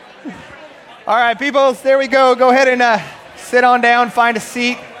All right, people, there we go. Go ahead and sit on down, find a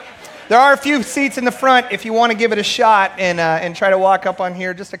seat. There are a few seats in the front if you want to give it a shot and try to walk up on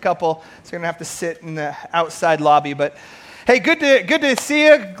here. Just a couple, so you're going to have to sit in the outside lobby. But hey, good to see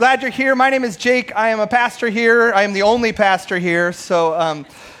you. Glad you're here. My name is Jake. I am a pastor here. I am the only pastor here, so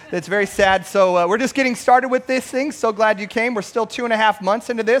it's very sad. So we're just getting started with this thing. So glad you came. We're still 2.5 months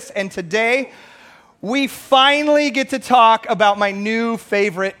into this, and today we finally get to talk about my new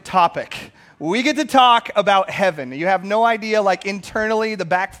favorite topic. We get to talk about heaven. You have no idea, like internally, the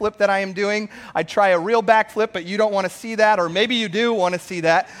backflip that I am doing. I try a real backflip, but you don't want to see that, or maybe you do want to see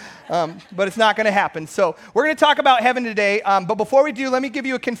that, but it's not going to happen. So we're going to talk about heaven today, but before we do, let me give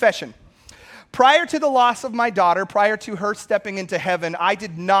you a confession. Prior to the loss of my daughter, prior to her stepping into heaven, I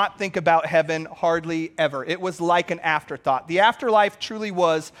did not think about heaven hardly ever. It was like an afterthought. The afterlife truly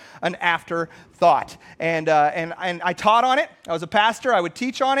was an afterthought. And I taught on it. I was a pastor. I would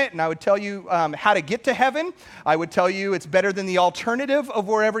teach on it, and I would tell you how to get to heaven. I would tell you it's better than the alternative of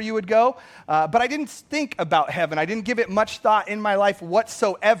wherever you would go. But I didn't think about heaven. I didn't give it much thought in my life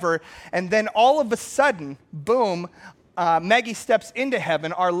whatsoever. And then all of a sudden, boom, Maggie steps into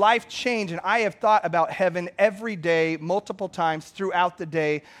heaven, our life changed, and I have thought about heaven every day, multiple times throughout the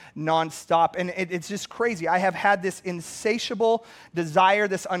day, nonstop. And it's just crazy. I have had this insatiable desire,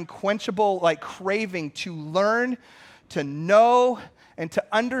 this unquenchable craving to learn, to know, and to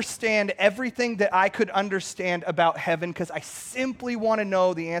understand everything that I could understand about heaven, because I simply want to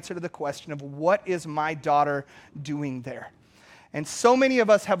know the answer to the question of what is my daughter doing there? And so many of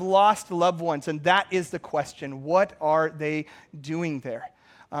us have lost loved ones, and that is the question. What are they doing there?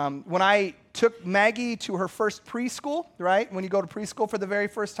 When I took Maggie to her first preschool, right? When you go to preschool for the very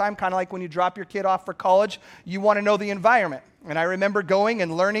first time, kind of like when you drop your kid off for college, you want to know the environment. And I remember going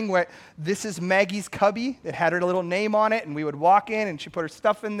and learning what this is Maggie's cubby. It had her little name on it, and we would walk in, and she put her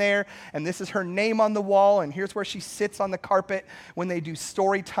stuff in there, and this is her name on the wall, and here's where she sits on the carpet when they do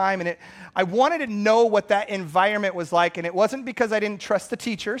story time. And I wanted to know what that environment was like, and it wasn't because I didn't trust the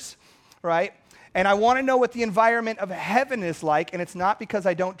teachers, right? And I want to know what the environment of heaven is like, and it's not because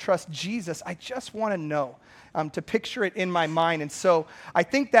I don't trust Jesus. I just want to know, to picture it in my mind. And so I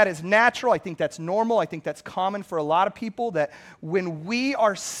think that is natural. I think that's normal. I think that's common for a lot of people, that when we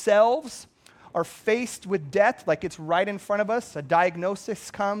ourselves are faced with death, like it's right in front of us, a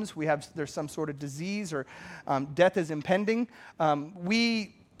diagnosis comes, there's some sort of disease or death is impending,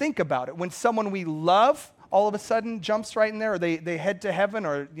 we think about it. When someone we love all of a sudden jumps right in there, or they head to heaven,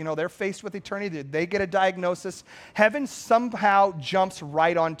 or they're faced with eternity, they get a diagnosis, heaven somehow jumps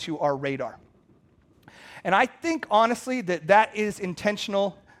right onto our radar. And I think, honestly, that is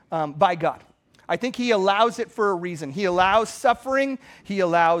intentional by God. I think he allows it for a reason. He allows suffering. He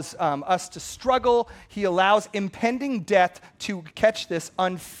allows us to struggle. He allows impending death to catch this,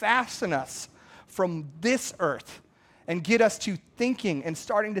 unfasten us from this earth, and get us to thinking and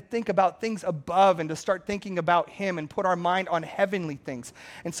starting to think about things above, and to start thinking about him and put our mind on heavenly things.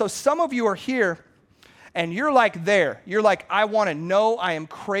 And so some of you are here, and you're like there. You're like, I want to know. I am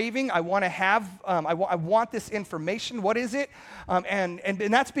craving. I want to have. I want this information. What is it? And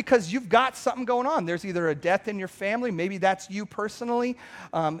that's because you've got something going on. There's either a death in your family. Maybe that's you personally.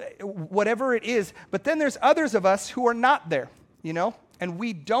 Whatever it is. But then there's others of us who are not there. And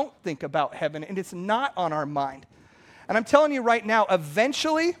we don't think about heaven, and it's not on our mind. And I'm telling you right now,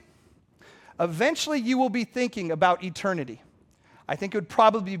 eventually you will be thinking about eternity. I think it would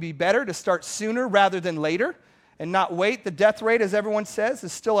probably be better to start sooner rather than later and not wait. The death rate, as everyone says,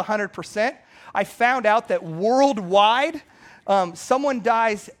 is still 100%. I found out that worldwide, 3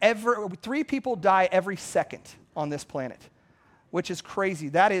 people die every second on this planet, which is crazy.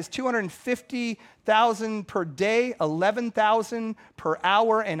 That is 250,000 per day, 11,000 per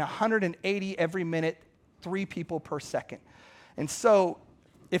hour, and 180 every minute, 3 people per second. And so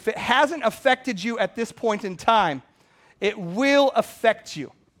if it hasn't affected you at this point in time, it will affect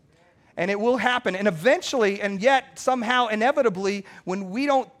you, and it will happen. And eventually, and yet somehow inevitably, when we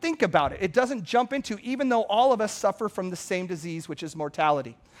don't think about it, it doesn't jump into, even though all of us suffer from the same disease, which is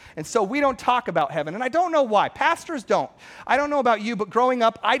mortality. And so we don't talk about heaven, and I don't know why. Pastors don't. I don't know about you, but growing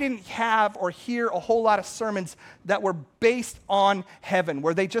up, I didn't have or hear a whole lot of sermons that were based on heaven,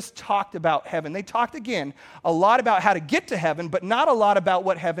 where they just talked about heaven. They talked, again, a lot about how to get to heaven, but not a lot about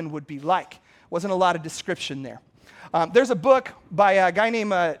what heaven would be like. Wasn't a lot of description there. There's a book by a guy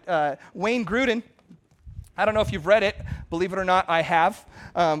named Wayne Grudem, I don't know if you've read it. Believe it or not, I have,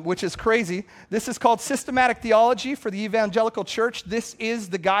 which is crazy. This is called Systematic Theology for the Evangelical Church. This is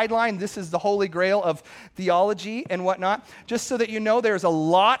the guideline. This is the holy grail of theology and whatnot. Just so that you know, there's a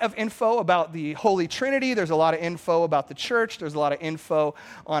lot of info about the Holy Trinity. There's a lot of info about the church. There's a lot of info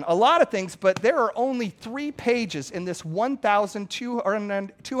on a lot of things, but there are only 3 pages in this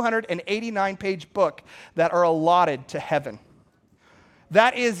 1,289-page book that are allotted to heaven.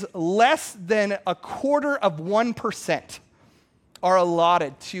 That is less than 0.25% are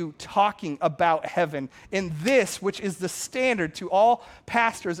allotted to talking about heaven in this, which is the standard to all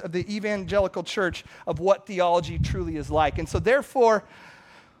pastors of the evangelical church of what theology truly is like. And so therefore,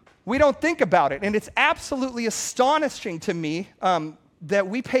 we don't think about it. And it's absolutely astonishing to me that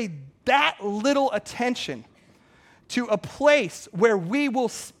we pay that little attention to a place where we will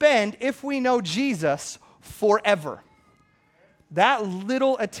spend, if we know Jesus, forever. That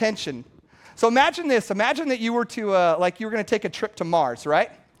little attention. So imagine this. Imagine that you were to, you were going to take a trip to Mars, right?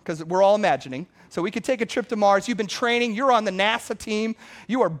 Because we're all imagining. So we could take a trip to Mars. You've been training. You're on the NASA team.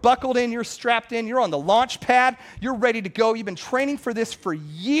 You are buckled in. You're strapped in. You're on the launch pad. You're ready to go. You've been training for this for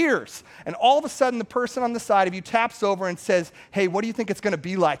years. And all of a sudden, the person on the side of you taps over and says, hey, what do you think it's going to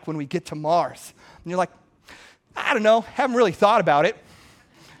be like when we get to Mars? And you're like, I don't know. Haven't really thought about it.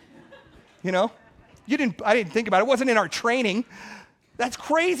 You know? I didn't think about it. It wasn't in our training. That's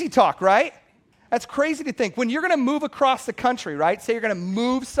crazy talk, right? That's crazy to think. When you're going to move across the country, right? Say you're going to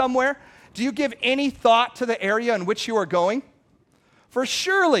move somewhere, do you give any thought to the area in which you are going? For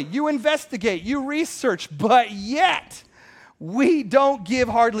surely you investigate, you research, but yet we don't give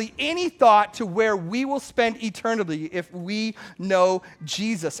hardly any thought to where we will spend eternity if we know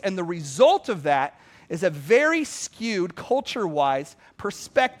Jesus. And the result of that is a very skewed, culture-wise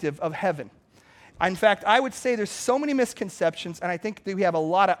perspective of heaven. In fact, I would say there's so many misconceptions, and I think that we have a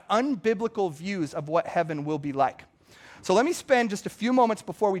lot of unbiblical views of what heaven will be like. So let me spend just a few moments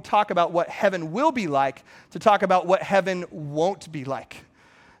before we talk about what heaven will be like to talk about what heaven won't be like.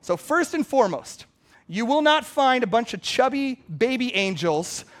 So first and foremost, you will not find a bunch of chubby baby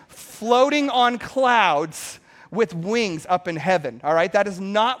angels floating on clouds with wings up in heaven, all right? That is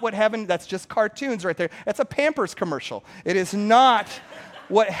not what heaven, that's just cartoons right there. That's a Pampers commercial. It is not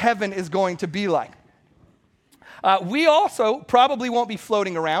what heaven is going to be like. We also probably won't be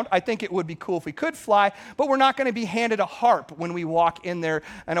floating around. I think it would be cool if we could fly, but we're not going to be handed a harp when we walk in there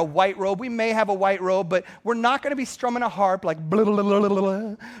in a white robe. We may have a white robe, but we're not going to be strumming a harp like blah, blah, blah, blah,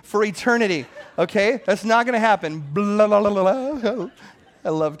 blah, for eternity, okay? That's not going to happen. Blah, blah, blah, blah. I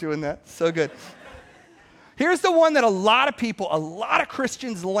love doing that. So good. Here's the one that a lot of people, a lot of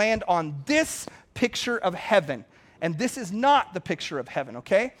Christians land on this picture of heaven. And this is not the picture of heaven,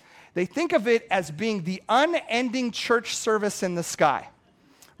 okay? They think of it as being the unending church service in the sky,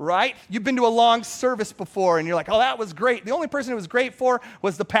 right? You've been to a long service before, and you're like, oh, that was great. The only person it was great for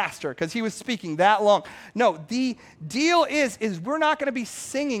was the pastor, because he was speaking that long. No, the deal is we're not going to be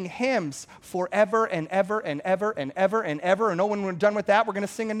singing hymns forever and ever and ever and ever and ever. And oh, when we're done with that, we're going to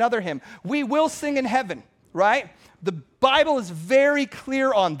sing another hymn. We will sing in heaven, right? The Bible is very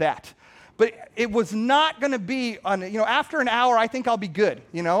clear on that. But it was not going to be on, after an hour, I think I'll be good,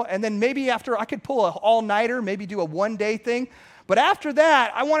 and then maybe after I could pull an all-nighter, maybe do a one-day thing. But after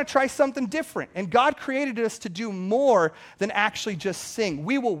that, I want to try something different. And God created us to do more than actually just sing.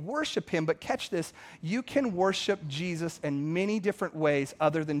 We will worship him, but catch this, you can worship Jesus in many different ways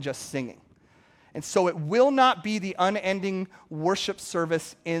other than just singing. And so it will not be the unending worship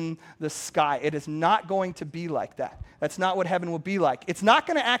service in the sky. It is not going to be like that. That's not what heaven will be like. It's not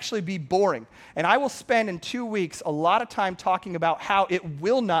going to actually be boring. And I will spend in 2 weeks a lot of time talking about how it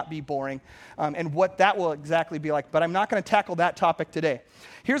will not be boring and what that will exactly be like. But I'm not going to tackle that topic today.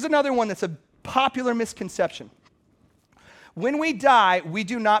 Here's another one that's a popular misconception. When we die, we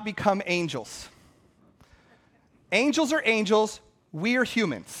do not become angels. Angels are angels. We are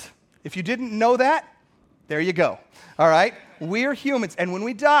humans. If you didn't know that, there you go. All right? We're humans. And when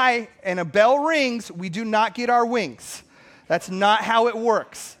we die and a bell rings, we do not get our wings. That's not how it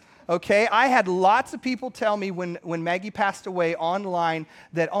works. Okay? I had lots of people tell me when Maggie passed away online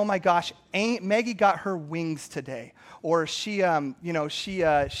that, oh my gosh, Maggie got her wings today. Or you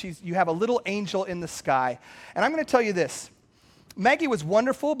have a little angel in the sky. And I'm going to tell you this. Maggie was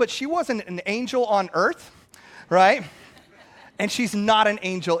wonderful, but she wasn't an angel on earth, right? And she's not an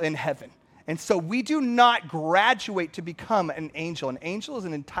angel in heaven. And so we do not graduate to become an angel. An angel is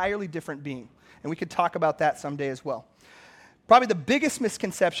an entirely different being. And we could talk about that someday as well. Probably the biggest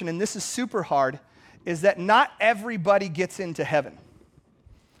misconception, and this is super hard, is that not everybody gets into heaven.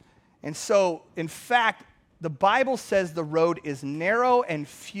 And so, in fact, the Bible says the road is narrow and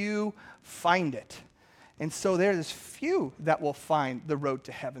few find it. And so there's few that will find the road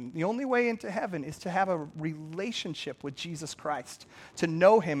to heaven. The only way into heaven is to have a relationship with Jesus Christ, to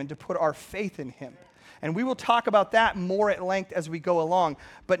know him and to put our faith in him. And we will talk about that more at length as we go along.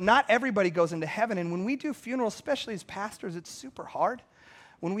 But not everybody goes into heaven. And when we do funerals, especially as pastors, it's super hard.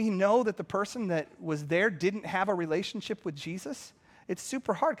 When we know that the person that was there didn't have a relationship with Jesus, it's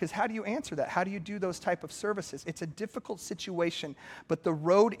super hard, because how do you answer that? How do you do those type of services? It's a difficult situation, but the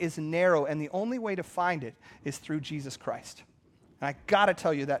road is narrow, and the only way to find it is through Jesus Christ. And I got to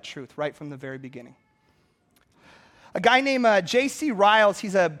tell you that truth right from the very beginning. A guy named J.C. Riles,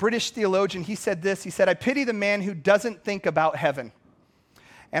 he's a British theologian, he said this. He said, "I pity the man who doesn't think about heaven."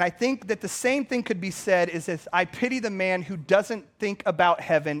 And I think that the same thing could be said is this: I pity the man who doesn't think about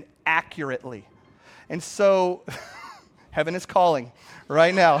heaven accurately. And so... heaven is calling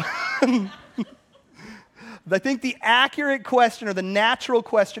right now. I think the accurate question, or the natural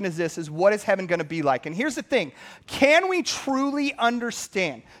question, is this, is what is heaven going to be like? And here's the thing. Can we truly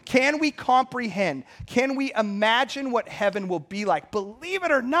understand? Can we comprehend? Can we imagine what heaven will be like? Believe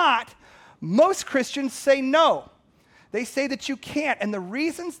it or not, most Christians say no. They say that you can't. And the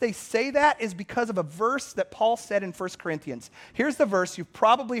reasons they say that is because of a verse that Paul said in 1 Corinthians. Here's the verse. You've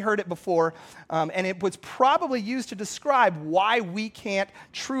probably heard it before, and it was probably used to describe why we can't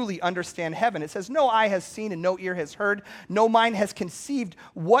truly understand heaven. It says, "No eye has seen and no ear has heard, no mind has conceived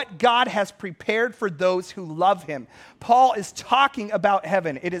what God has prepared for those who love him." Paul is talking about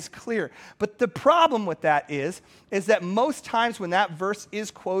heaven. It is clear. But the problem with that is that most times when that verse is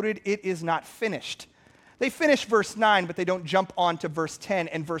quoted, it is not finished. They finish verse 9, but they don't jump on to verse 10.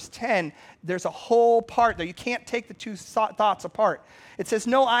 And verse 10, there's a whole part there. You can't take the two thoughts apart. It says,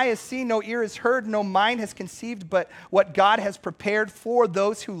 "No eye has seen, no ear has heard, no mind has conceived, but what God has prepared for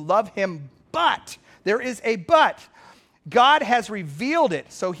those who love him. But," there is a but, "God has revealed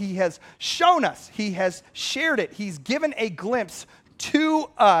it." So he has shown us. He has shared it. He's given a glimpse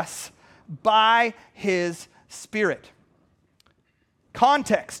to us by his Spirit.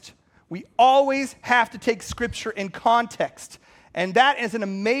 Context. We always have to take Scripture in context. And that is an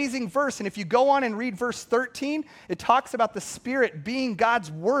amazing verse. And if you go on and read verse 13, it talks about the Spirit being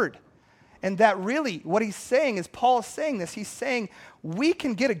God's Word. And that really, what he's saying is, Paul is saying this, he's saying we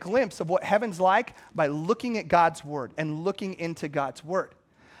can get a glimpse of what heaven's like by looking at God's Word and looking into God's Word.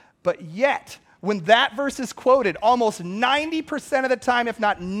 But yet, when that verse is quoted, almost 90% of the time, if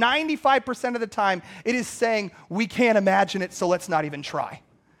not 95% of the time, it is saying we can't imagine it, so let's not even try.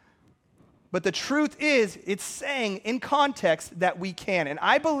 But the truth is, it's saying in context that we can. And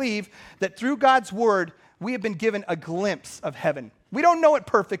I believe that through God's Word, we have been given a glimpse of heaven. We don't know it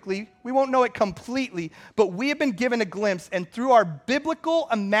perfectly. We won't know it completely. But we have been given a glimpse. And through our biblical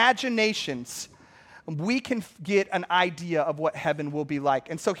imaginations, we can get an idea of what heaven will be like.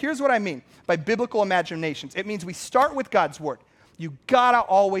 And so here's what I mean by biblical imaginations. It means we start with God's Word. You gotta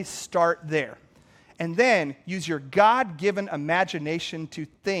always start there. And then use your God-given imagination to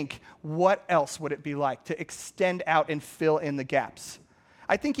think, what else would it be like, to extend out and fill in the gaps.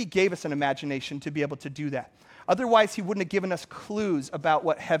 I think he gave us an imagination to be able to do that. Otherwise, he wouldn't have given us clues about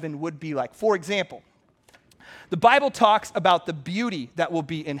what heaven would be like. For example, the Bible talks about the beauty that will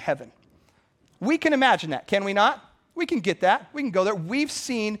be in heaven. We can imagine that, can we not? We can get that. We can go there. We've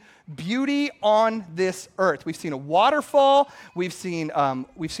seen beauty on this earth. We've seen a waterfall. We've seen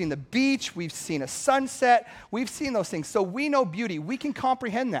the beach. We've seen a sunset. We've seen those things. So we know beauty. We can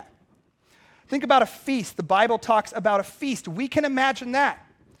comprehend that. Think about a feast. The Bible talks about a feast. We can imagine that.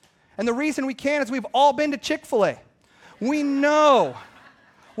 And the reason we can is we've all been to Chick-fil-A. We know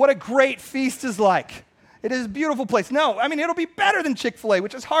what a great feast is like. It is a beautiful place. No, I mean, it'll be better than Chick-fil-A,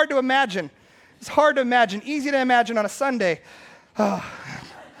 which is hard to imagine. It's hard to imagine, easy to imagine on a Sunday. Oh.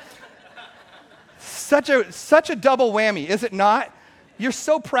 Such a double whammy, is it not? You're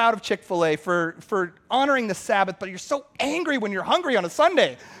so proud of Chick-fil-A for honoring the Sabbath, but you're so angry when you're hungry on a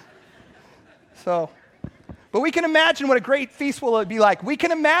Sunday. But we can imagine what a great feast will be like. We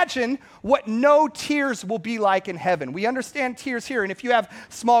can imagine what no tears will be like in heaven. We understand tears here, and if you have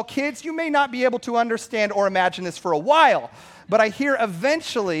small kids, you may not be able to understand or imagine this for a while. But I hear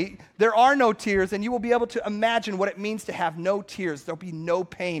eventually there are no tears, and you will be able to imagine what it means to have no tears. There'll be no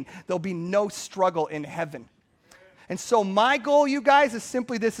pain. There'll be no struggle in heaven. And so my goal, you guys, is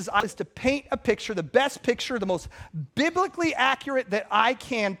simply this, is to paint a picture, the best picture, the most biblically accurate that I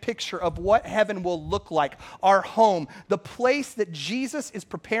can picture of what heaven will look like, our home, the place that Jesus is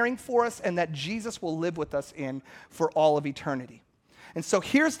preparing for us and that Jesus will live with us in for all of eternity. And so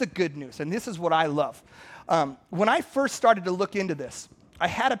here's the good news, and this is what I love. When I first started to look into this, I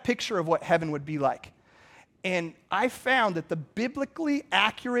had a picture of what heaven would be like. And I found that the biblically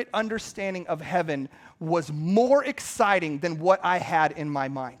accurate understanding of heaven was more exciting than what I had in my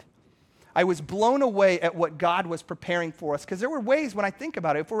mind. I was blown away at what God was preparing for us, because there were ways when I think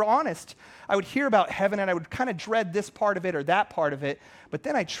about it, if we're honest, I would hear about heaven and I would kind of dread this part of it or that part of it, but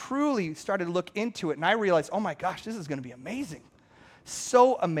then I truly started to look into it and I realized, oh my gosh, this is going to be amazing.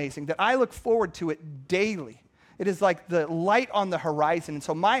 So amazing that I look forward to it daily. It is like the light on the horizon. And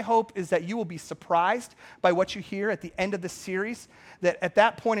so my hope is that you will be surprised by what you hear at the end of the series, that at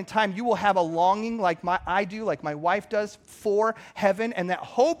that point in time you will have a longing like I do, like my wife does, for heaven, and that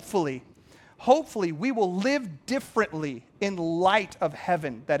hopefully we will live differently in light of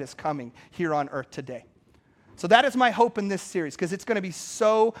heaven that is coming here on earth today. So that is my hope in this series, because it's going to be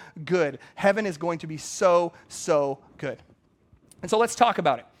so good. Heaven is going to be so, so good. And so let's talk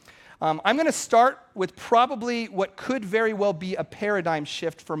about it. I'm going to start with probably what could very well be a paradigm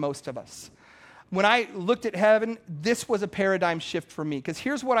shift for most of us. When I looked at heaven, this was a paradigm shift for me, because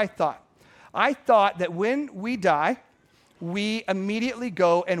here's what I thought. I thought that when we die, we immediately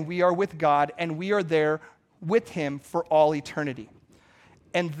go and we are with God and we are there with Him for all eternity.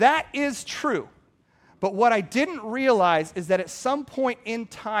 And that is true. But what I didn't realize is that at some point in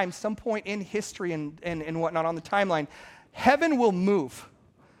time, some point in history and whatnot on the timeline, heaven will move.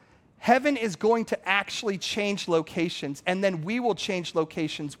 Heaven is going to actually change locations, and then we will change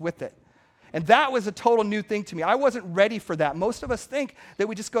locations with it. And that was a total new thing to me. I wasn't ready for that. Most of us think that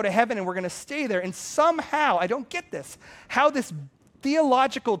we just go to heaven and we're going to stay there. And somehow, I don't get this, how this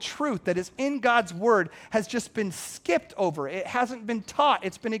theological truth that is in God's word has just been skipped over. It hasn't been taught.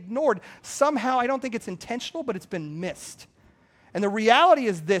 It's been ignored. Somehow, I don't think it's intentional, but it's been missed. And the reality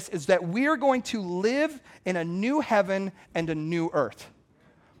is this, is that we are going to live in a new heaven and a new earth.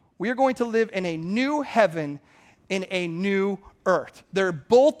 We are going to live in a new heaven, in a new earth. They're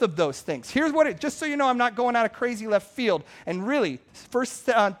both of those things. Here's what just so you know, I'm not going out of crazy left field. And really, 1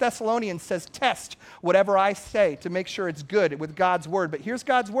 Thessalonians says, test whatever I say to make sure it's good with God's word. But here's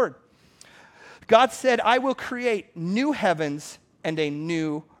God's word. God said, I will create new heavens and a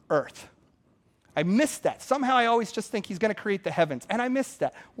new earth. I missed that. Somehow I always just think He's going to create the heavens. And I missed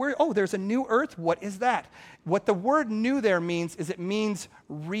that. There's a new earth? What is that? What the word new there means is it means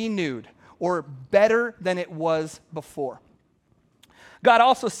renewed or better than it was before. God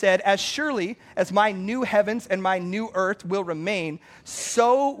also said, as surely as my new heavens and my new earth will remain,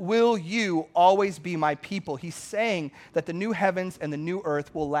 so will you always be my people. He's saying that the new heavens and the new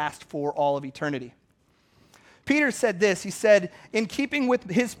earth will last for all of eternity. Peter said this, he said, in keeping with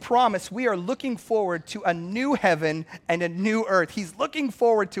his promise, we are looking forward to a new heaven and a new earth. He's looking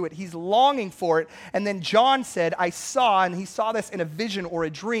forward to it. He's longing for it. And then John said, I saw, and he saw this in a vision or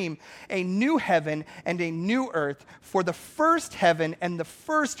a dream, a new heaven and a new earth, for the first heaven and the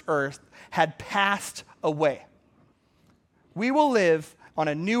first earth had passed away. We will live on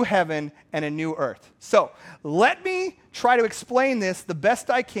a new heaven and a new earth. So let me try to explain this the best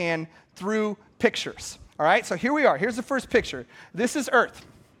I can through pictures. All right, so here we are. Here's the first picture. This is Earth,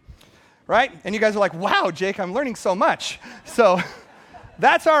 right? And you guys are like, wow, Jake, I'm learning so much. So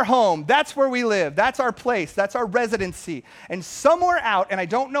that's our home. That's where we live. That's our place. That's our residency. And somewhere out, and I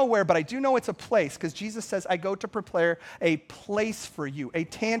don't know where, but I do know it's a place, because Jesus says, I go to prepare a place for you, a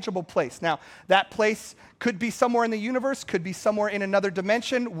tangible place. Now, that place could be somewhere in the universe, could be somewhere in another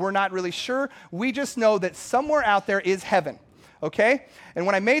dimension. We're not really sure. We just know that somewhere out there is heaven. Okay? And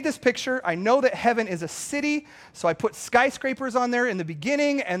when I made this picture, I know that heaven is a city, so I put skyscrapers on there in the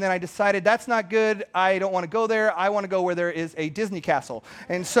beginning, and then I decided that's not good. I don't want to go there. I want to go where there is a Disney castle.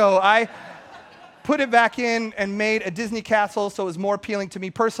 And so I put it back in and made a Disney castle so it was more appealing to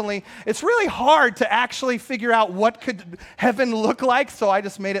me personally. It's really hard to actually figure out what could heaven look like, so I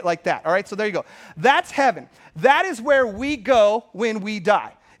just made it like that. All right? So there you go. That's heaven. That is where we go when we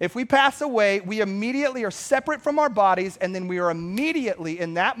die. If we pass away, we immediately are separate from our bodies, and then we are immediately,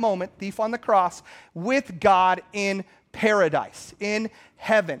 in that moment, thief on the cross, with God in paradise, in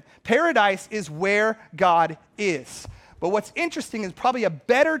heaven. Paradise is where God is. But what's interesting is probably a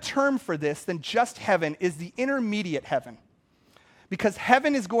better term for this than just heaven is the intermediate heaven. Because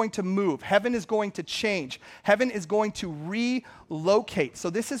heaven is going to move. Heaven is going to change. Heaven is going to relocate.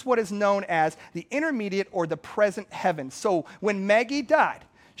 So this is what is known as the intermediate or the present heaven. So when Maggie died,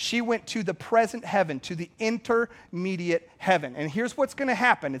 she went to the present heaven, to the intermediate heaven. And here's what's going to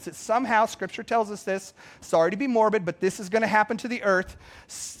happen. Is that somehow, Scripture tells us this, sorry to be morbid, but this is going to happen to the earth.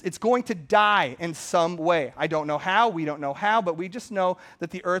 It's going to die in some way. I don't know how, we don't know how, but we just know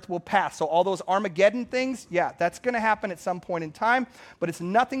that the earth will pass. So all those Armageddon things, yeah, that's going to happen at some point in time, but it's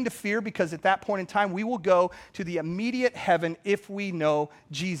nothing to fear, because at that point in time, we will go to the immediate heaven if we know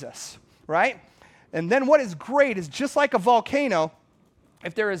Jesus, right? And then what is great is just like a volcano,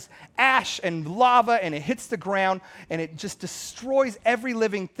 if there is ash and lava and it hits the ground and it just destroys every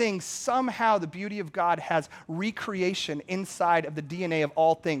living thing, somehow the beauty of God has recreation inside of the DNA of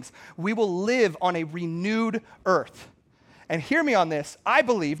all things. We will live on a renewed earth. And hear me on this. I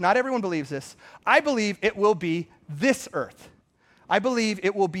believe, not everyone believes this, I believe it will be this earth. I believe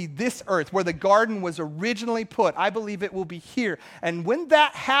it will be this earth where the garden was originally put. I believe it will be here. And when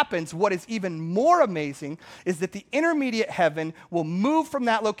that happens, what is even more amazing is that the intermediate heaven will move from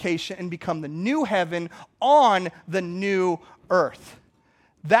that location and become the new heaven on the new earth.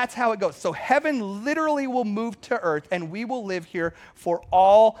 That's how it goes. So heaven literally will move to earth, and we will live here for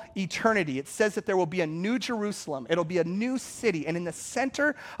all eternity. It says that there will be a new Jerusalem. It'll be a new city, and in the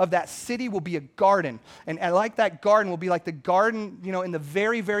center of that city will be a garden. And like that garden will be like the garden, in the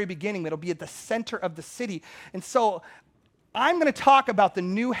very, very beginning. It'll be at the center of the city. And so I'm going to talk about the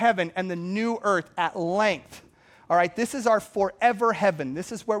new heaven and the new earth at length. All right, this is our forever heaven.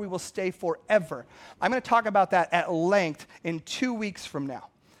 This is where we will stay forever. I'm going to talk about that at length in 2 weeks from now.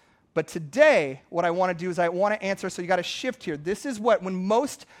 But today, what I want to do is I want to answer, so you got to shift here. This is what, when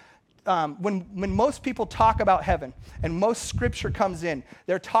most people talk about heaven and most scripture comes in,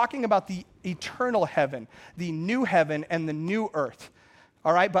 they're talking about the eternal heaven, the new heaven, and the new earth.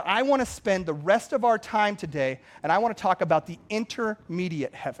 All right, but I want to spend the rest of our time today, and I want to talk about the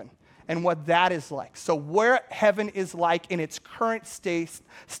intermediate heaven and what that is like. So where heaven is like in its current state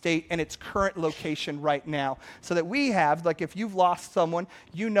and its current location right now. So that we have, like if you've lost someone,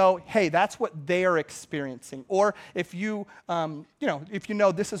 hey, that's what they are experiencing. Or if you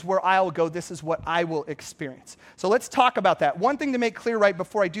know this is where I'll go, this is what I will experience. So let's talk about that. One thing to make clear right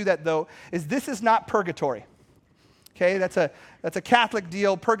before I do that though, is this is not purgatory. Okay, that's a Catholic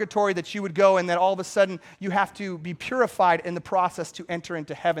deal, purgatory, that you would go and then all of a sudden you have to be purified in the process to enter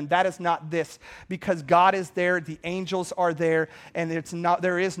into heaven. That is not this, because God is there, the angels are there, and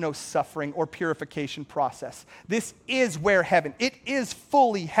there is no suffering or purification process. This is where heaven, it is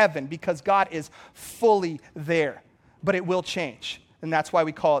fully heaven because God is fully there, but it will change, and that's why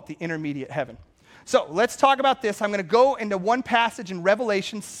we call it the intermediate heaven. So let's talk about this. I'm going to go into one passage in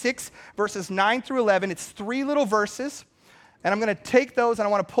Revelation 6, verses 9 through 11. It's 3 little verses, and I'm going to take those and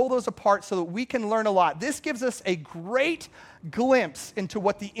I want to pull those apart so that we can learn a lot. This gives us a great glimpse into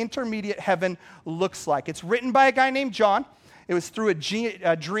what the intermediate heaven looks like. It's written by a guy named John. It was through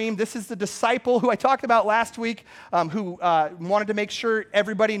a dream. This is the disciple who I talked about last week, who wanted to make sure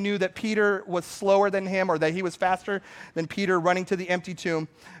everybody knew that Peter was slower than him or that he was faster than Peter running to the empty tomb.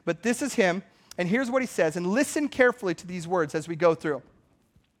 But this is him. And here's what he says, and listen carefully to these words as we go through.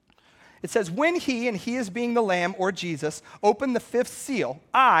 It says, when he, and he is being the Lamb or Jesus, opened the 5th seal,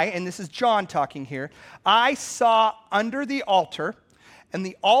 and this is John talking here, I saw under the altar, and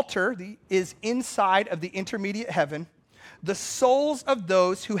the altar is inside of the intermediate heaven, the souls of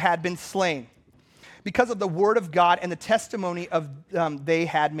those who had been slain because of the word of God and the testimony of they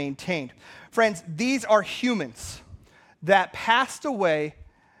had maintained. Friends, these are humans that passed away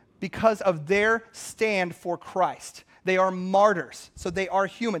because of their stand for Christ. They are martyrs, so they are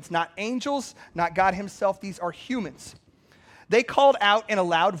humans, not angels, not God himself. These are humans. They called out in a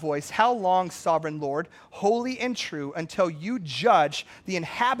loud voice, how long, sovereign Lord, holy and true, until you judge the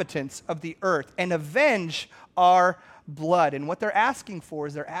inhabitants of the earth and avenge our blood? And what they're asking for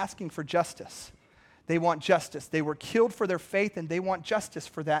is they're asking for justice. They want justice. They were killed for their faith, and they want justice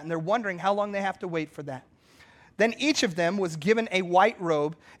for that, and they're wondering how long they have to wait for that. Then each of them was given a white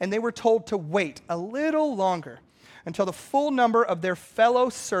robe, and they were told to wait a little longer until the full number of their fellow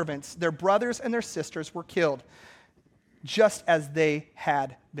servants, their brothers and their sisters, were killed, just as they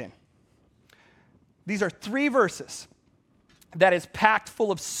had been. These are 3 verses that is packed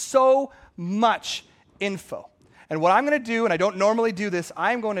full of so much info. And what I'm going to do, and I don't normally do this,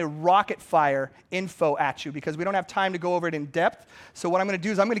 I'm going to rocket fire info at you because we don't have time to go over it in depth. So what I'm going to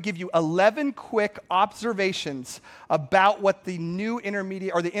do is I'm going to give you 11 quick observations about what the new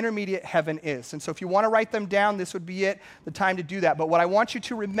intermediate or the intermediate heaven is. And so if you want to write them down, this would be the time to do that. But what I want you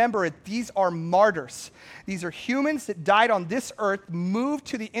to remember is these are martyrs. These are humans that died on this earth, moved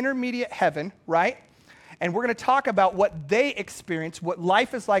to the intermediate heaven, right? And we're going to talk about what they experience, what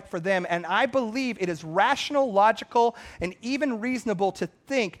life is like for them. And I believe it is rational, logical, and even reasonable to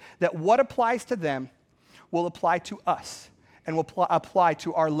think that what applies to them will apply to us and will apply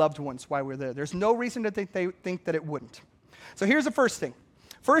to our loved ones while we're there. There's no reason to think that it wouldn't. So here's the first thing.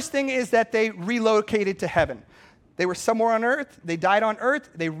 First thing is that they relocated to heaven. They were somewhere on earth. They died on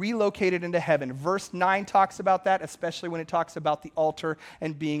earth. They relocated into heaven. Verse 9 talks about that, especially when it talks about the altar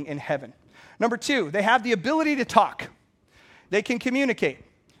and being in heaven. Number 2, they have the ability to talk. They can communicate.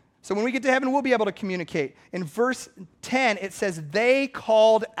 So when we get to heaven, we'll be able to communicate. In verse 10, it says, they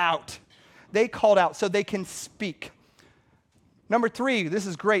called out. They called out so they can speak. Number 3, this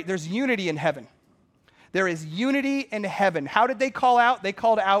is great. There's unity in heaven. There is unity in heaven. How did they call out? They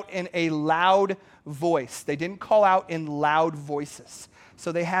called out in a loud voice. They didn't call out in loud voices.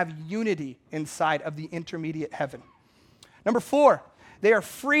 So they have unity inside of the intermediate heaven. Number 4, they are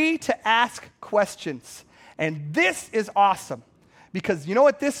free to ask questions. And this is awesome because you know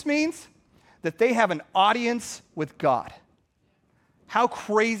what this means? That they have an audience with God. How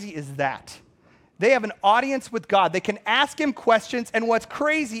crazy is that? They have an audience with God. They can ask him questions, and what's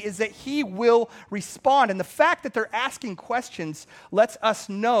crazy is that he will respond. And the fact that they're asking questions lets us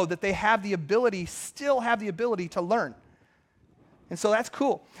know that they have the ability, still have the ability to learn. And so that's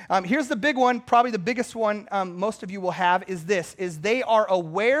cool. Here's the big one, probably the biggest one most of you will have is this, is they are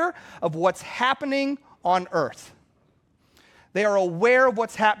aware of what's happening on earth. They are aware of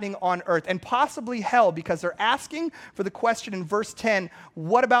what's happening on earth and possibly hell because they're asking for the question in verse 10,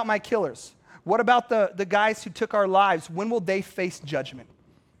 what about my killers? What about the guys who took our lives? When will they face judgment?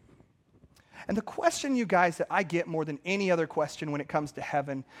 And the question, you guys, that I get more than any other question when it comes to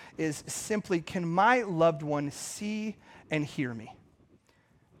heaven is simply, can my loved one see and hear me?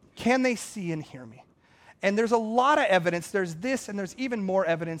 Can they see and hear me? And there's a lot of evidence. There's this and there's even more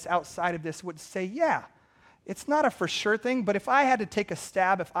evidence outside of this would say, yeah, it's not a for sure thing, but if I had to take a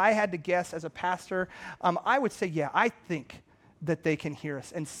stab, if I had to guess as a pastor, I would say, yeah, I think that they can hear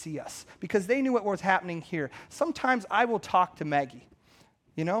us and see us because they knew what was happening here. Sometimes I will talk to Maggie,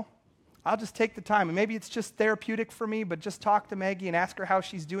 you know? I'll just take the time, and maybe it's just therapeutic for me, but just talk to Maggie and ask her how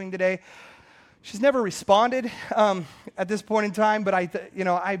she's doing today. She's never responded at this point in time, but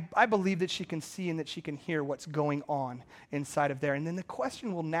I believe that she can see and that she can hear what's going on inside of there. And then the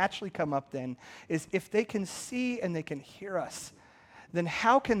question will naturally come up then is if they can see and they can hear us, then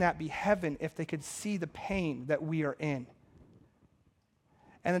how can that be heaven if they could see the pain that we are in?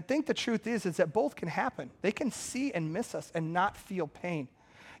 And I think the truth is that both can happen. They can see and miss us and not feel pain.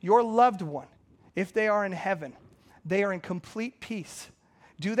 Your loved one, if they are in heaven, they are in complete peace.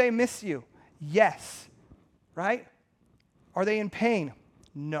 Do they miss you? Yes. Right? Are they in pain?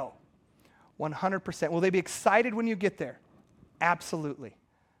 No. 100%. Will they be excited when you get there? Absolutely.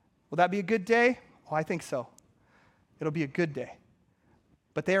 Will that be a good day? Oh, I think so. It'll be a good day.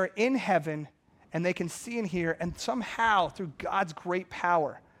 But they are in heaven, and they can see and hear, and somehow, through God's great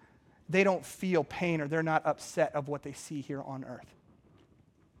power, they don't feel pain or they're not upset of what they see here on earth.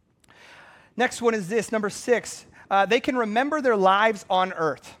 Next one is this, number 6. They can remember their lives on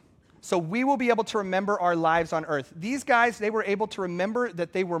earth. So we will be able to remember our lives on earth. These guys, they were able to remember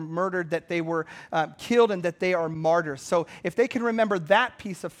that they were murdered, that they were killed, and that they are martyrs. So if they can remember that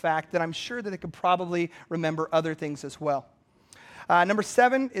piece of fact, then I'm sure that they could probably remember other things as well. Number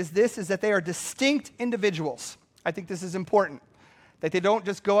 7 is that they are distinct individuals. I think this is important, that they don't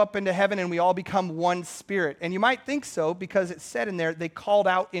just go up into heaven and we all become one spirit. And you might think so because it said in there, they called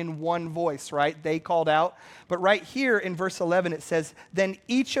out in one voice, right? They called out. But right here in verse 11, it says, then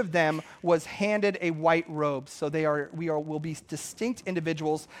each of them was handed a white robe. So will be distinct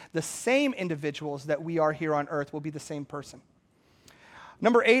individuals. The same individuals that we are here on earth will be the same person.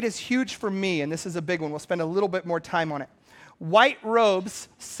 Number 8 is huge for me, and this is a big one. We'll spend a little bit more time on it. White robes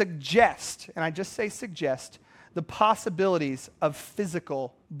suggest, and I just say suggest, the possibilities of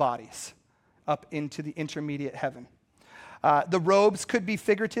physical bodies up into the intermediate heaven. The robes could be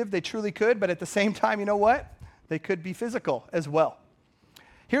figurative, they truly could, but at the same time, you know what? They could be physical as well.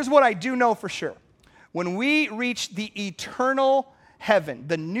 Here's what I do know for sure. When we reach the eternal heaven,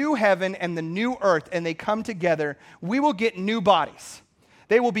 the new heaven and the new earth, and they come together, we will get new bodies.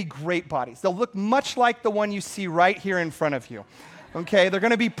 They will be great bodies. They'll look much like the one you see right here in front of you. Okay? They're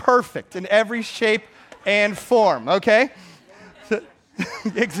going to be perfect in every shape and form. Okay?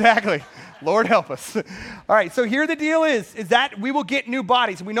 Exactly. Lord help us. All right, so here the deal is that we will get new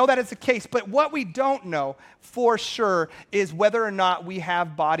bodies. We know that is the case, but what we don't know for sure is whether or not we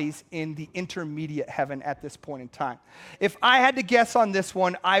have bodies in the intermediate heaven at this point in time. If I had to guess on this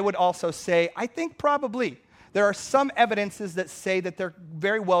one, I would also say, I think probably. There are some evidences that say that there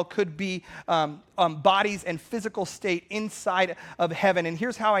very well could be bodies and physical state inside of heaven. And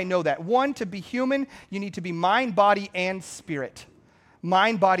here's how I know that. 1, to be human, you need to be mind, body, and spirit.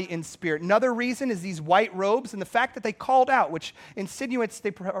 Mind, body, and spirit. Another reason is these white robes and the fact that they called out, which insinuates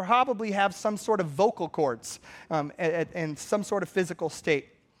they probably have some sort of vocal cords and some sort of physical state.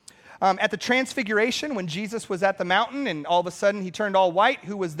 At the transfiguration, when Jesus was at the mountain and all of a sudden he turned all white,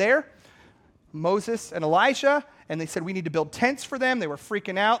 who was there? Moses and Elijah, and they said, we need to build tents for them. They were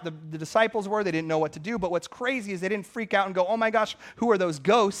freaking out. The disciples were. They didn't know what to do. But what's crazy is they didn't freak out and go, oh my gosh, who are those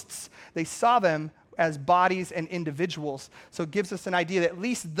ghosts? They saw them as bodies and individuals. So it gives us an idea that at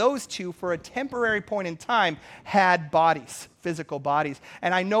least those two, for a temporary point in time, had bodies, physical bodies.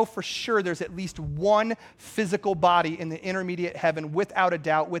 And I know for sure there's at least one physical body in the intermediate heaven, without a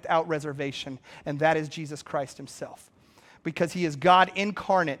doubt, without reservation, and that is Jesus Christ himself. Because he is God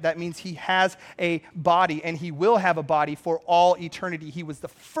incarnate. That means he has a body, and he will have a body for all eternity. He was the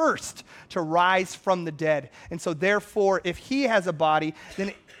first to rise from the dead. And so therefore, if he has a body,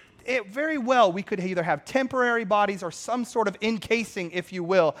 then it very well, we could either have temporary bodies or some sort of encasing, if you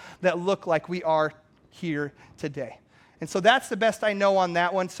will, that look like we are here today. And so that's the best I know on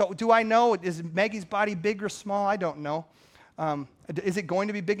that one. So do I know, is Maggie's body big or small? I don't know. Is it going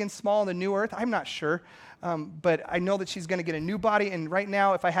to be big and small in the new earth? I'm not sure. But I know that she's going to get a new body. And right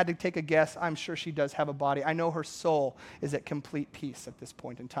now, if I had to take a guess, I'm sure she does have a body. I know her soul is at complete peace at this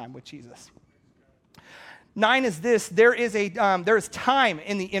point in time with Jesus. 9 is this: there is time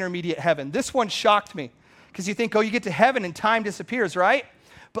in the intermediate heaven. This one shocked me because you think, oh, you get to heaven and time disappears, right?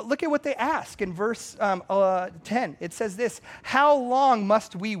 But look at what they ask in verse 10. It says this: how long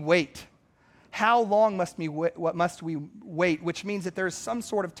must we wait? How long must we wait? Which means that there is some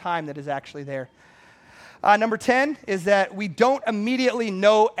sort of time that is actually there. Number 10 is that we don't immediately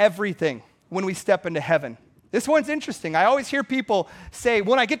know everything when we step into heaven. This one's interesting. I always hear people say,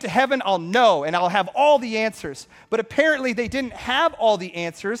 when I get to heaven, I'll know and I'll have all the answers. But apparently they didn't have all the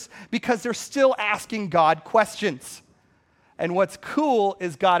answers because they're still asking God questions. And what's cool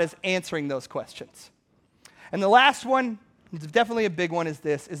is God is answering those questions. And the last one, definitely a big one, is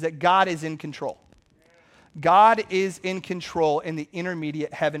this, is that God is in control. God is in control in the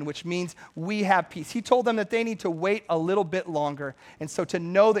intermediate heaven, which means we have peace. He told them that they need to wait a little bit longer. And so to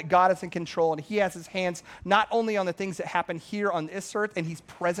know that God is in control and he has his hands not only on the things that happen here on this earth, and he's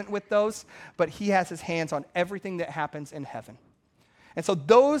present with those, but he has his hands on everything that happens in heaven. And so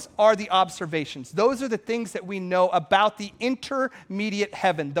those are the observations. Those are the things that we know about the intermediate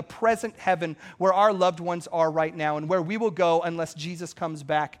heaven, the present heaven where our loved ones are right now and where we will go unless Jesus comes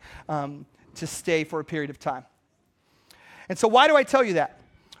back to stay for a period of time. And so why do I tell you that?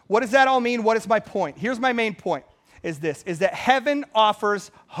 What does that all mean? What is my point? Here's my main point, is that heaven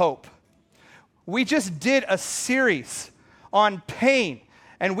offers hope. We just did a series on pain,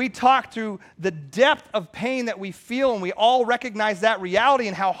 and we talked through the depth of pain that we feel, and we all recognize that reality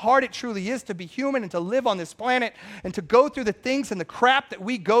and how hard it truly is to be human and to live on this planet and to go through the things and the crap that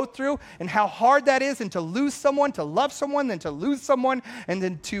we go through and how hard that is, and to lose someone, to love someone, then to lose someone, and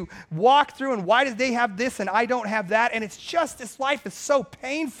then to walk through, and why did they have this and I don't have that? And it's just, this life is so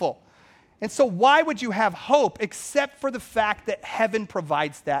painful. And so why would you have hope except for the fact that heaven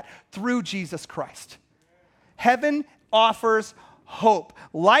provides that through Jesus Christ? Heaven offers hope.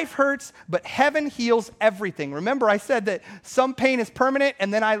 Life hurts, but heaven heals everything. Remember, I said that some pain is permanent,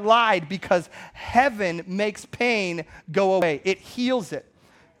 and then I lied because heaven makes pain go away. It heals it.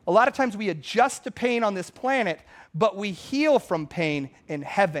 A lot of times we adjust to pain on this planet, but we heal from pain in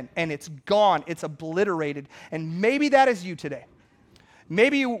heaven, and it's gone. It's obliterated. And maybe that is you today.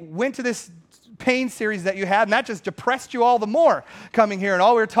 Maybe you went to this pain series that you had, and that just depressed you all the more coming here, and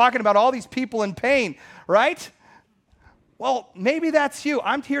all we were talking about all these people in pain, right? Well, maybe that's you.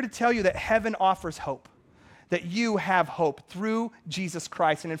 I'm here to tell you that heaven offers hope, that you have hope through Jesus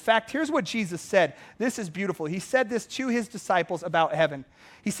Christ. And in fact, here's what Jesus said. This is beautiful. He said this to his disciples about heaven.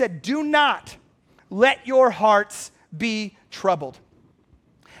 He said, do not let your hearts be troubled.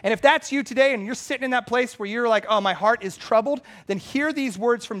 And if that's you today and you're sitting in that place where you're like, oh, my heart is troubled, then hear these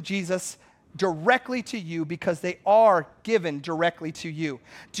words from Jesus directly to you because they are given directly to you.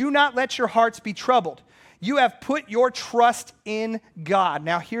 Do not let your hearts be troubled. You have put your trust in God.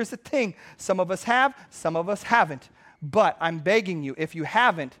 Now, here's the thing. Some of us have, some of us haven't. But I'm begging you, if you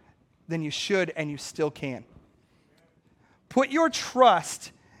haven't, then you should and you still can. Put your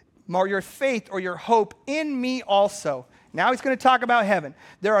trust or your faith or your hope in me also. Now he's going to talk about heaven.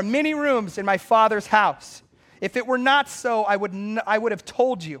 There are many rooms in my Father's house. If it were not so, I would have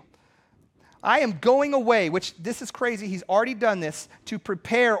told you. I am going away, which this is crazy. He's already done this to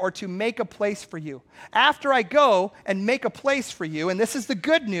prepare or to make a place for you. After I go and make a place for you, and this is the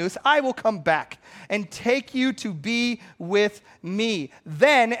good news, I will come back and take you to be with me.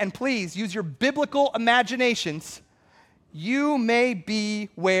 Then, and please use your biblical imaginations, you may be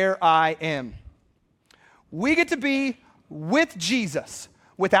where I am. We get to be with Jesus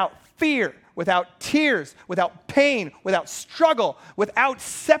without fear, without tears, without pain, without struggle, without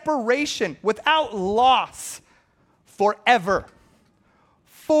separation, without loss, forever.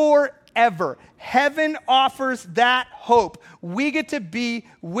 Forever. forever. Heaven offers that hope. We get to be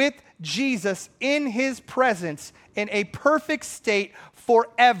with Jesus in his presence in a perfect state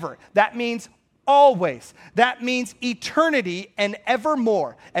forever. That means always. That means eternity and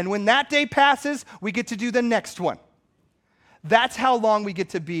evermore. And when that day passes, we get to do the next one. That's how long we get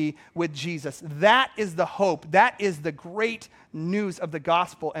to be with Jesus. That is the hope. That is the great news of the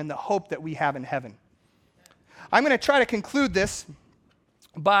gospel and the hope that we have in heaven. I'm going to try to conclude this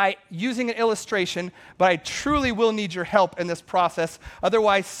by using an illustration, but I truly will need your help in this process.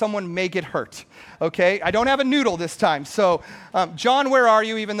 Otherwise, someone may get hurt, okay? I don't have a noodle this time. So, John, where are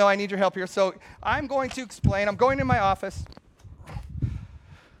you, even though I need your help here? So I'm going to explain. I'm going to my office.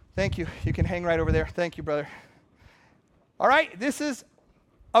 Thank you. You can hang right over there. Thank you, brother. All right, this is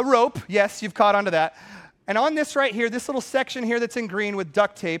a rope. Yes, you've caught onto that. And on this right here, this little section here that's in green with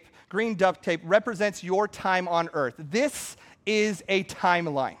duct tape, green duct tape, represents your time on earth. This is a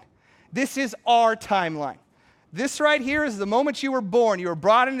timeline. This is our timeline. This right here is the moment you were born. You were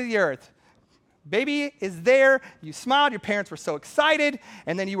brought into the earth. Baby is there. You smiled. Your parents were so excited.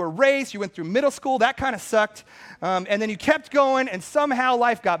 And then you were raised. You went through middle school. That kind of sucked. And then you kept going, and somehow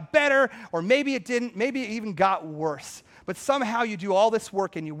life got better, or maybe it didn't. Maybe it even got worse. But somehow you do all this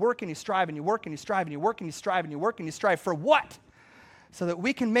work, and you work, and you strive, and you work, and you strive, and you work, and you strive, and you work, and you strive. For what? So that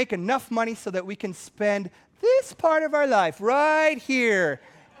we can make enough money so that we can spend this part of our life right here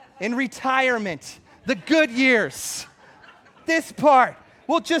in retirement, the good years. This part.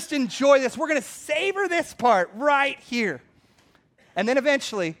 We'll just enjoy this. We're going to savor this part right here. And then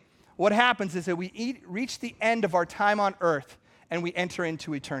eventually, what happens is that we reach the end of our time on earth and we enter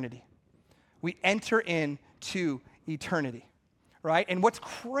into eternity. We enter into eternity, right? And what's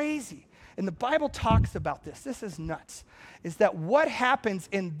crazy, and the Bible talks about this is nuts, is that what happens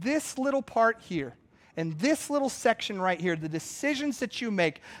in this little part here, in this little section right here, the decisions that you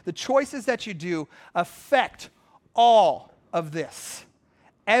make, the choices that you do, affect all of this.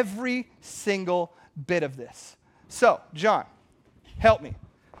 Every single bit of this. So, John, help me.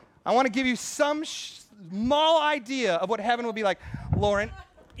 I want to give you some small idea of what heaven will be like. Lauren,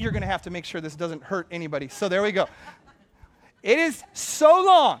 you're going to have to make sure this doesn't hurt anybody. So there we go. It is so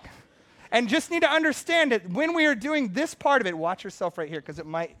long. And just need to understand it, when we are doing this part of it, watch yourself right here because it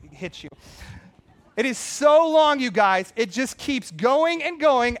might hit you. It is so long, you guys. It just keeps going and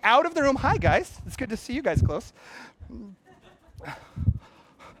going out of the room. Hi, guys. It's good to see you guys close.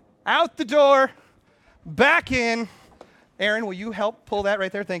 Out the door, back in. Aaron, will you help pull that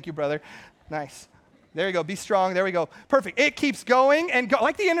right there? Thank you, brother. Nice. There you go. Be strong. There we go. Perfect. It keeps going and go,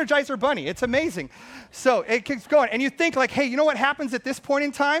 like the Energizer Bunny. It's amazing. So it keeps going. And you think like, hey, you know what happens at this point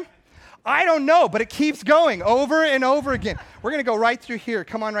in time? I don't know, but it keeps going over and over again. We're going to go right through here.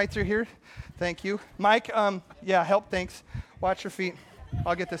 Come on right through here. Thank you. Mike, yeah, help. Thanks. Watch your feet.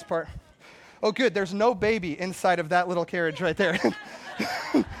 I'll get this part. Oh, good. There's no baby inside of that little carriage right there.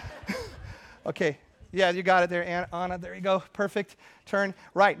 Okay. Yeah, you got it there, Anna. There you go. Perfect. Turn.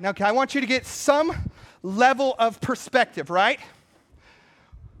 Right. Now, I want you to get some level of perspective, right?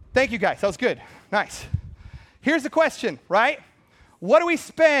 Thank you, guys. That was good. Nice. Here's the question, right? What do we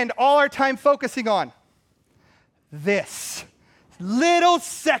spend all our time focusing on? This little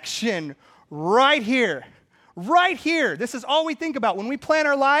section right here. Right here. This is all we think about. When we plan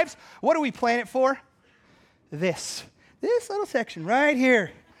our lives, what do we plan it for? This little section right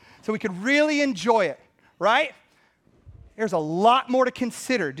here. So we could really enjoy it, right? There's a lot more to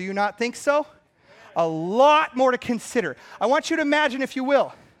consider. Do you not think so? A lot more to consider. I want you to imagine, if you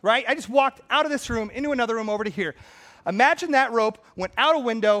will, right? I just walked out of this room into another room over to here. Imagine that rope went out a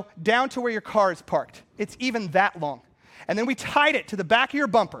window down to where your car is parked. It's even that long. And then we tied it to the back of your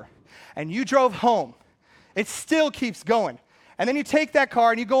bumper, and you drove home. It still keeps going. And then you take that car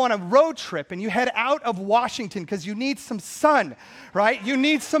and you go on a road trip and you head out of Washington because you need some sun, right? You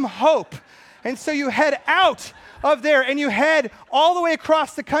need some hope. And so you head out of there and you head all the way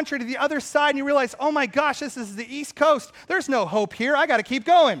across the country to the other side and you realize, oh my gosh, this is the East Coast. There's no hope here. I got to keep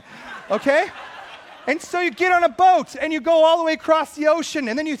going, okay? And so you get on a boat and you go all the way across the ocean.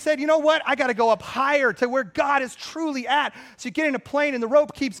 And then you said, you know what? I got to go up higher to where God is truly at. So you get in a plane and the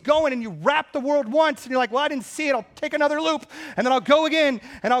rope keeps going and you wrap the world once. And you're like, well, I didn't see it. I'll take another loop. And then I'll go again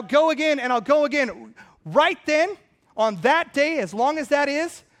and I'll go again and I'll go again. Right then, on that day, as long as that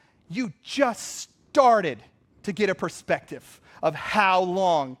is, you just started to get a perspective of how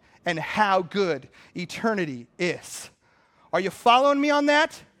long and how good eternity is. Are you following me on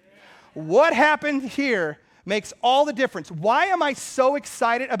that? What happened here makes all the difference. Why am I so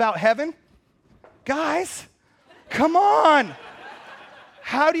excited about heaven? Guys, come on.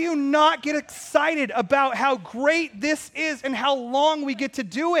 How do you not get excited about how great this is and how long we get to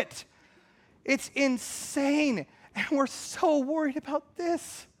do it? It's insane. And we're so worried about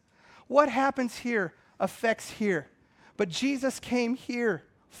this. What happens here affects here. But Jesus came here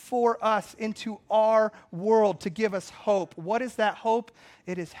for us into our world to give us hope. What is that hope?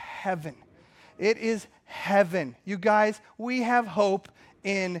 It is heaven. It is heaven. You guys, we have hope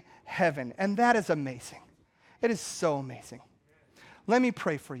in heaven. And that is amazing. It is so amazing. Let me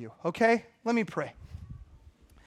pray for you, okay? Let me pray.